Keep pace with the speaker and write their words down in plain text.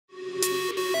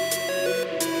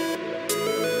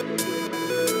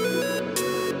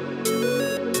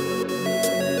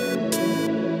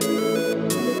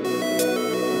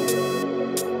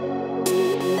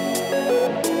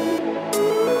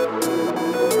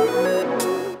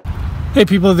Hey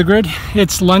people of the grid,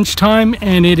 it's lunchtime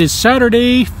and it is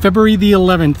Saturday, February the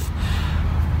 11th.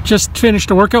 Just finished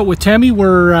a workout with Tammy.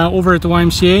 We're over at the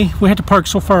YMCA. We had to park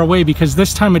so far away because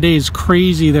this time of day is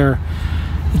crazy there.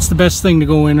 It's the best thing to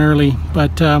go in early,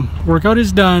 but workout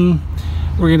is done.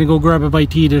 We're gonna go grab a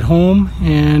bite to eat at home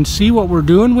and see what we're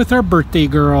doing with our birthday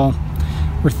girl.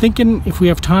 We're thinking if we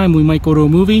have time we might go to a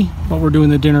movie, but we're doing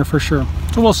the dinner for sure.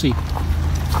 So we'll see.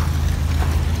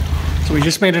 So we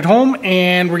just made it home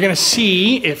and we're gonna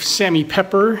see if Sammy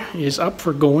Pepper is up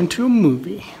for going to a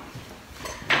movie.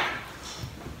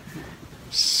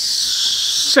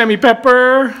 Sammy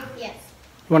Pepper? Yes.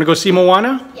 You wanna go see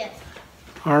Moana? Yes.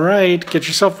 All right, get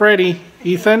yourself ready.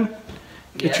 Ethan,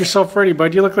 get yourself ready,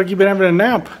 bud. You look like you've been having a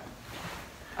nap.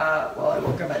 Well, I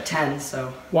woke up at 10,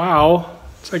 so. Wow,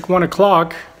 it's like 1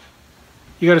 o'clock.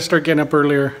 You gotta start getting up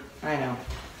earlier. I know.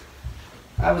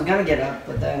 I was gonna get up,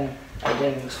 but then I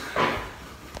didn't.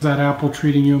 Is that apple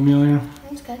treating you, Amelia?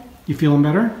 That's good. You feeling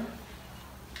better?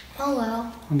 Oh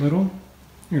well. A little?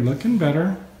 You're looking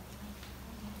better.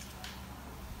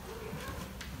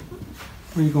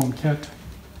 Where you going, cat?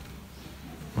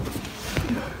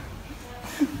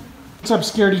 What's up,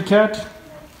 scaredy cat?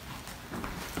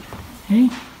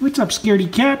 Hey, what's up,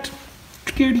 scaredy cat?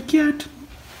 Scaredy cat?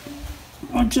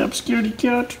 What's up, scaredy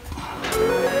cat?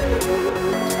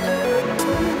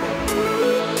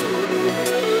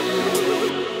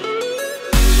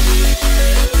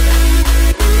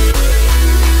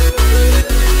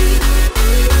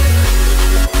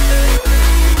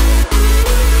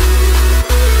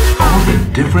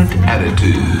 Different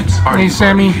attitudes. Hey,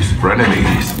 Sammy.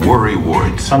 Frenemies, worry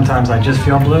warts. Sometimes I just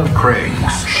feel blue.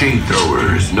 Cranks, shade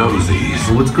throwers,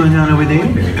 nosies. What's going on over there?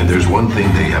 And there's one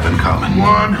thing they have in common.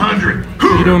 100.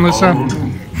 How you doing, Lisa?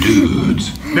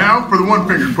 Dudes. Now for the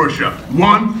one-finger push-up.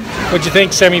 1. What'd you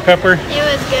think, Sammy Pepper? It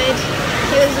was good.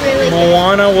 It was really good.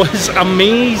 Moana was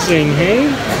amazing, hey?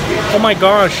 Oh my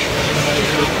gosh.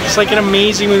 It's like an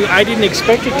amazing movie. I didn't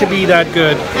expect it to be that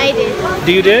good. I did.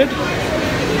 You did?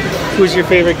 Who's your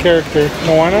favorite character?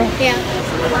 Moana? Yeah.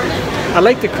 I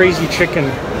like the crazy chicken.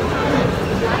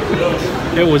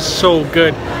 It was so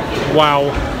good.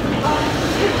 Wow.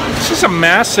 This is a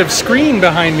massive screen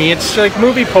behind me. It's like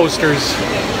movie posters.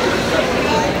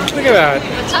 Look at that.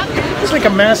 What's up? It's like a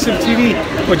massive TV.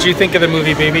 What'd you think of the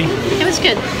movie, baby? It was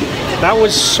good. That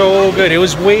was so good. It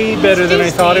was way better than I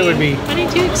thought it would be. What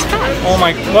did you expect? Oh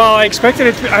my, well, I expected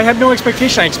it to, I had no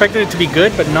expectation. I expected it to be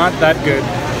good, but not that good.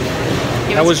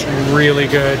 That was really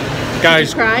good.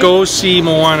 Guys, go see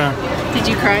Moana. Did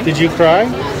you cry? Did you cry?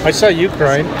 I saw you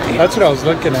cry. That's what I was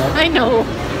looking at. I know.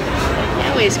 I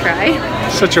always cry.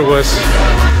 Such a wuss.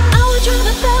 I would drive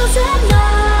 1,000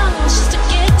 miles just to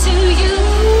get to you.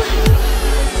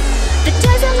 The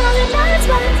days and lonely nights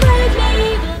won't break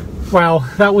me. Wow,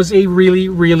 that was a really,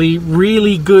 really,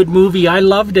 really good movie. I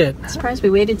loved it. I'm surprised we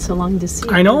waited so long to see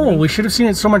it. I know, we should have seen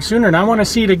it so much sooner, and I want to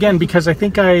see it again because I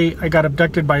think I got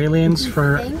abducted by aliens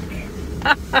for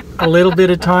a little bit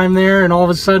of time there, and all of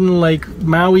a sudden, like,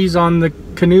 Maui's on the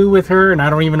canoe with her, and I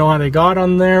don't even know how they got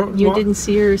on there. You didn't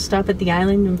see her stop at the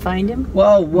island and find him?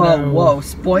 Whoa, whoa, whoa.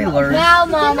 Spoilers. Wow,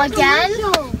 Mom, again?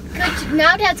 Good.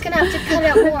 Now Dad's gonna have to cut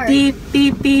out more. Beep,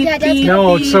 beep, beep, Yeah, beep.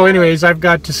 No, so anyways, I've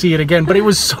got to see it again, but it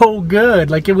was so good.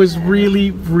 Like, it was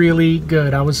really, really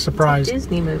good. I was surprised. It's a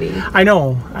Disney movie. I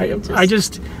know. I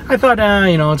thought,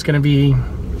 you know, it's going to be,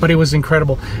 but it was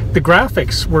incredible. The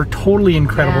graphics were totally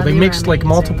incredible. Yeah, they they mixed were like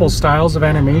multiple styles of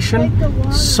animation.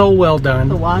 So well done.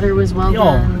 The water was well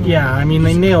done. Oh, yeah. I mean,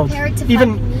 they nailed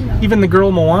even the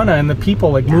girl Moana and the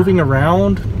people like moving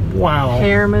around. Wow.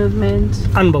 Hair movement.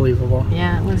 Unbelievable.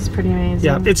 Yeah, it was pretty amazing.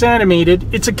 Yeah, it's animated.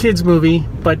 It's a kid's movie,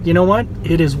 but you know what?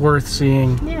 It is worth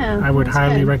seeing. Yeah, I would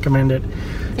highly recommend it.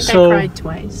 I think I cried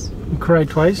twice. You cried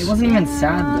twice? It wasn't even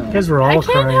sad, though. You guys were all I can't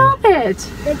crying. help it.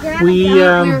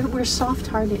 We're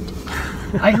soft-hearted.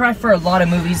 I cry for a lot of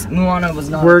movies. Moana was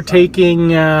not. We're taking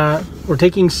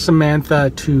Samantha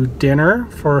to dinner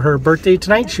for her birthday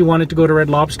tonight. She wanted to go to Red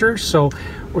Lobster, so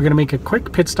we're gonna make a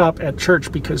quick pit stop at church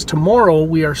because tomorrow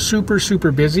we are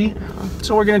super busy.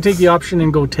 So we're gonna take the option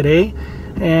and go today,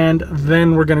 and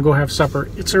then we're gonna go have supper.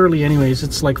 It's early anyways.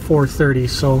 It's like 4:30,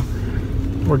 so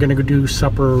we're gonna go do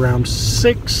supper around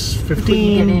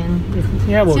 6:15. Get in.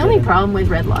 Yeah, we'll It's the only problem with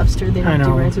Red Lobster. They don't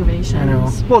do reservations. I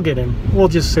know. We'll get in. We'll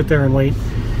just sit there and wait.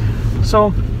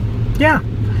 So, yeah.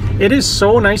 It is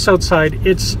so nice outside.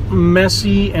 It's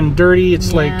messy and dirty.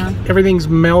 It's like everything's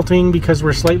melting because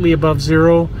we're slightly above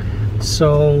zero.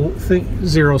 So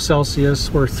 0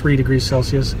 Celsius, we're 3 degrees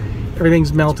Celsius.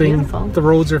 Everything's melting. The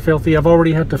roads are filthy. I've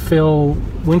already had to fill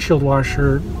windshield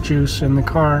washer juice in the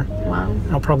car. Wow.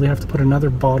 I'll probably have to put another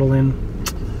bottle in.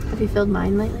 Have you filled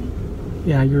mine lately?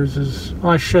 Yeah, yours is... Oh,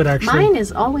 I should actually. Mine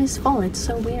is always full. It's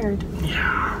so weird.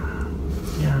 Yeah.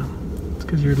 Yeah. It's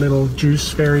because your little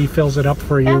juice fairy fills it up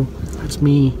for you. That's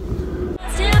me.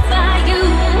 Stand by you.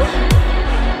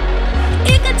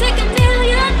 It could take a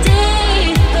million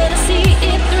days, but I see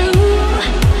it through.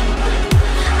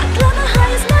 I climb the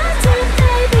highest mountain,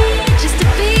 baby, just to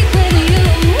be with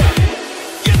you.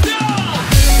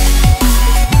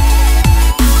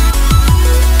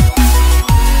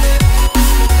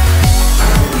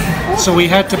 So we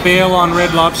had to bail on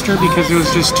Red Lobster because it was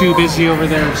just too busy over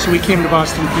there. So we came to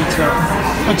Boston Pizza.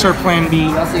 That's our plan B.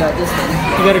 You Also got this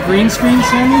thing. got a green screen,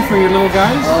 Sammy, for your little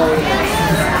guys? Oh,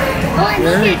 yeah. Oh, and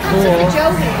Very look, it comes with a cool.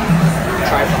 Joker.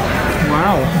 Tripod.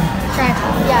 Wow.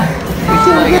 Tripod, yeah.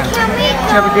 Can we Can we Did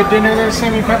you have a good dinner there,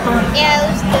 Sammy Pepper? Yeah, it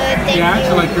was good. Thank Yeah,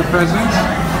 you. to like your presents?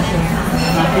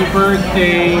 Happy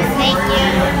birthday. Thank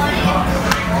you.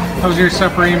 How was your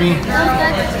supper, Amy?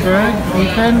 Good?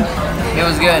 Ethan? It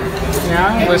was good.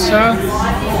 Yeah, Alyssa?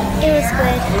 It was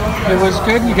good. It was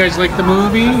good? You guys like the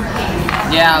movie?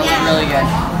 Yeah, it was really good.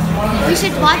 We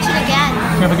should watch it again.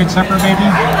 You have a good supper, baby?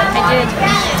 I did.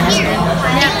 Here,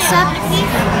 next up.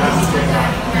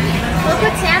 Look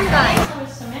what Sam got.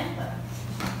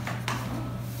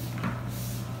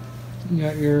 You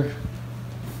got your...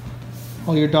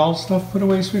 all your doll stuff put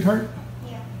away, sweetheart?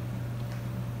 Yeah.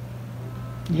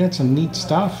 You got some neat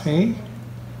stuff, eh?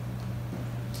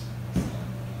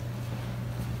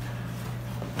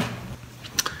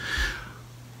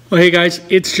 Well, hey guys,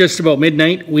 it's just about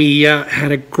midnight. We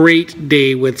had a great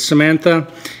day with Samantha,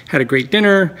 had a great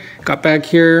dinner, got back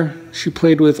here. She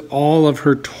played with all of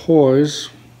her toys.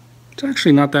 It's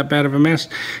actually not that bad of a mess.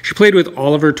 She played with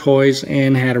all of her toys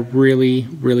and had a really,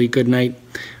 really good night.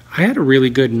 I had a really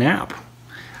good nap.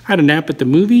 I had a nap at the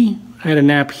movie. I had a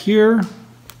nap here.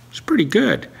 It's pretty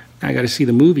good. I got to see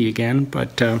the movie again,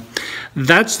 but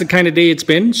that's the kind of day it's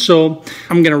been. So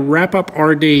I'm going to wrap up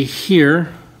our day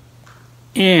here.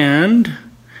 And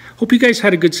hope you guys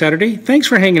had a good Saturday. Thanks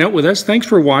for hanging out with us. Thanks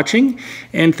for watching.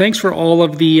 And thanks for all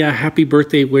of the happy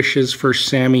birthday wishes for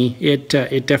Sammy. It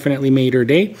definitely made her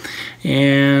day.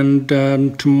 And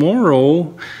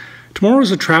tomorrow's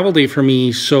a travel day for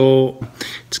me, so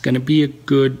it's going to be a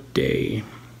good day.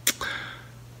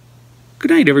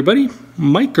 Good night, everybody.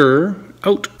 Miker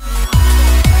out.